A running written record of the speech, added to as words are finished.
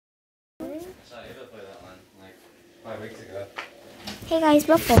5 weeks ago. Hey guys,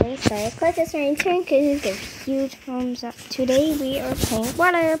 before we start, click this right turn because give huge thumbs up. Today we are playing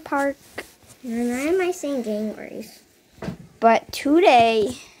water park. And I'm my singing Grace. But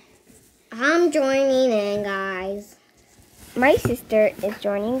today, I'm joining in, guys. my sister is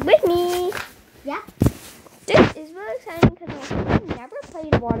joining with me. Yeah. This is really exciting because I've never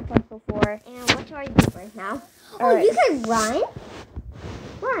played water park before. And what do I do right now? Alright. You can run?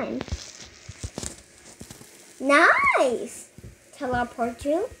 Run. Nice. Teleport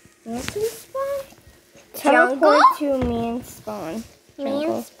you. Mansion spawn? Teleport to main spawn.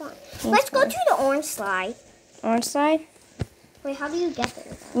 Man spawn. Let's go to the orange slide. Orange slide. Wait, how do you get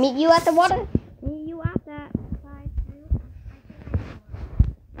there? Meet you at the water. Meet you at that slide.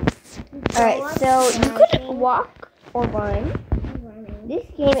 Alright, so you could walk or run. This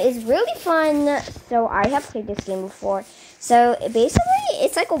game is really fun. So I have played this game before. So basically,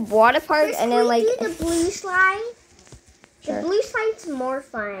 it's like a water park, First, and then like do the blue slide. Sure. The blue slide's more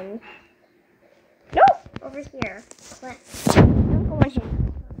fun. no. Over here. Click. Don't go on here.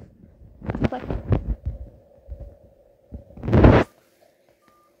 Click.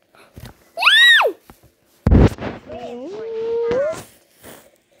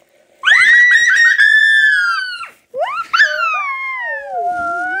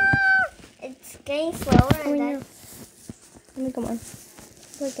 It's getting slower and then Let me come on.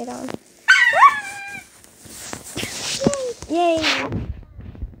 Let's get on. Yay!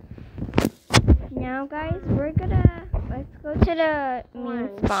 Now, guys, let's go to the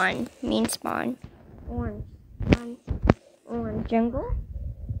main spawn. orange. Orange. Jungle.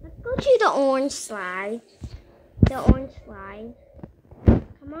 Let's go to the orange slide. The orange slide.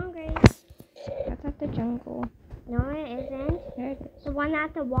 Come on, Grace. That's at the jungle. No, it isn't. There it is. The one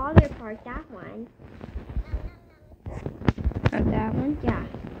at the water park, that one. Not that one. Yeah.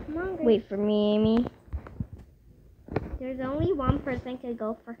 Come on, Grace. Wait for me, Amy. There's only one person could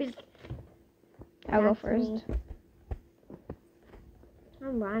go first. I'll go That's first. me.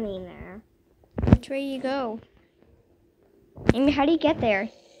 I'm running there. Which way you go? Amy, how do you get there?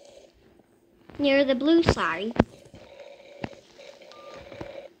 Near the blue slide.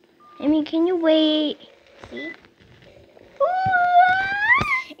 Amy, can you wait? See?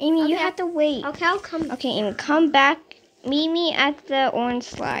 Amy, you Okay. have to wait. Okay, I'll come. Okay, Amy, come back. Meet me at the orange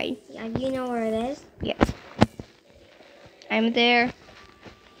slide. Yeah, you know where it is. Yes. I'm there.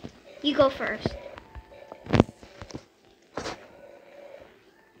 You go first.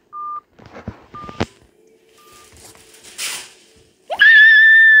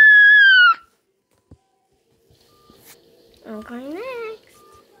 I'm going next.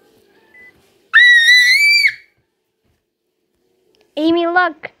 Amy,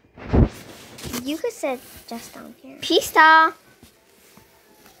 look. You could sit just down here. Pista.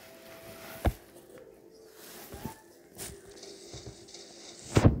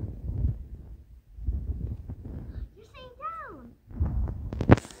 You're sitting down.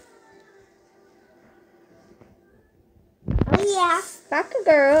 Oh yeah. Back a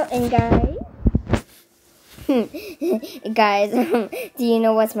girl and guys. Guys, do you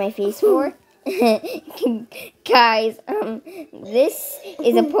know what's my face for? Guys, this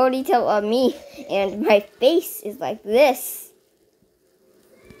is a ponytail of me, and my face is like this.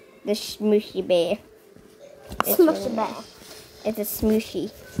 The smooshy bear. Smushy bear. It's a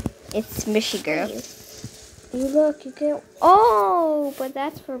smooshy. It's smushy girl. You. You look, you get. Oh, but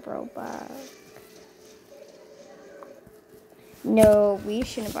that's for Robux. No, we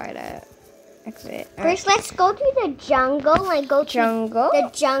shouldn't buy that. Exit. First, let's go to the jungle and go to Jungle. the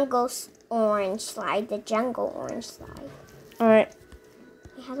jungle's orange slide. The jungle orange slide. All right.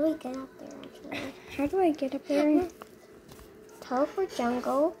 Hey, how do we get up there, actually? How do I get up there? Teleport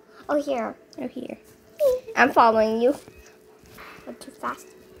jungle. Oh, here. Oh, here. I'm following you. Go too fast.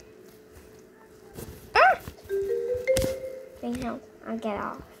 Ah! Wait, no. I'll get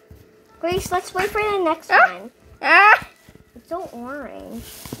off. Grace, let's wait for the next Ah! one. Ah! It's so orange.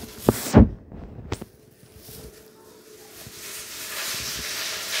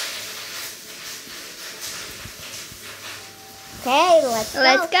 Okay, let's go.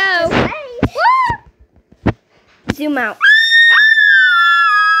 Let's go. This way. Zoom out.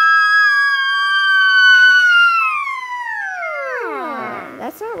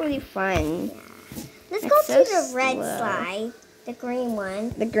 That's not really fun. Let's It's go so to the red slow. slide. The green one.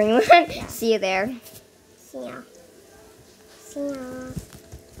 The green one. See you there. See ya. See ya.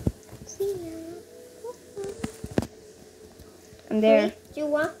 See ya. I'm there. Please do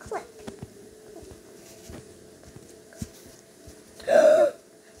one click.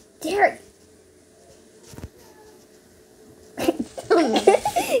 Derek.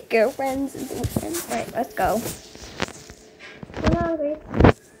 Girlfriends and boyfriends. Alright, let's go.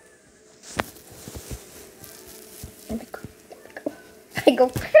 go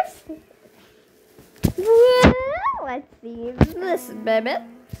first. Well, let's see this, baby.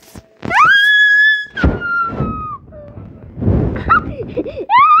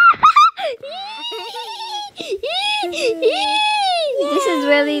 This is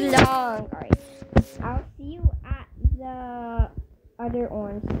really long. Alright. I'll see you at the other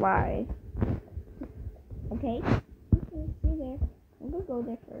orange slide. Okay? Okay, see there. I'm gonna go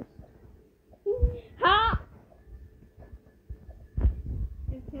there first. Ha!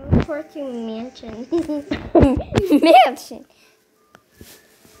 Teleport to mansion. Mansion.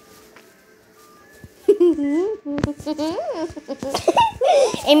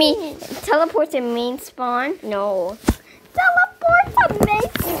 Amy, teleport to main spawn? No. Teleport to main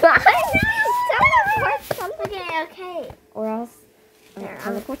spawn? Teleport something. Okay. Or else,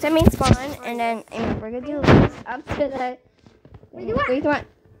 teleport to main spawn, and then Amy, we're gonna do this up to the. Wait, do what? Wait, what?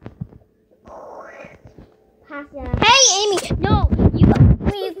 Pass it. Hey, Amy! No, you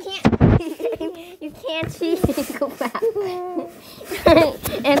can't. You can't cheat. Go back.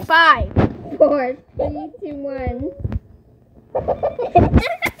 And 5, 4, 3, 2, 1.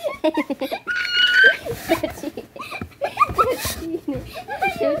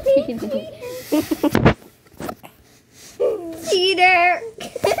 Cheater!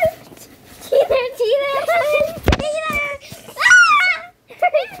 Cheater!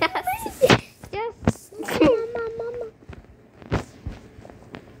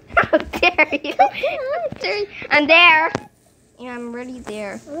 How dare you? I'm there. Yeah, I'm already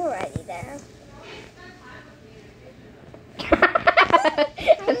there. I'm already there.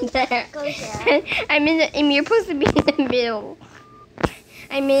 I'm there. Go there. I'm in the, Amy, you're supposed to be in the middle.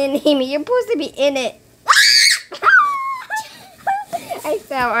 I'm in, Amy, you're supposed to be in it. I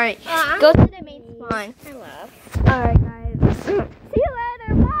fell. Alright. Go to the main spawn. I love. Alright, guys. See you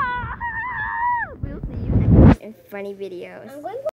later. Bye. We'll see you next in funny videos. I'm going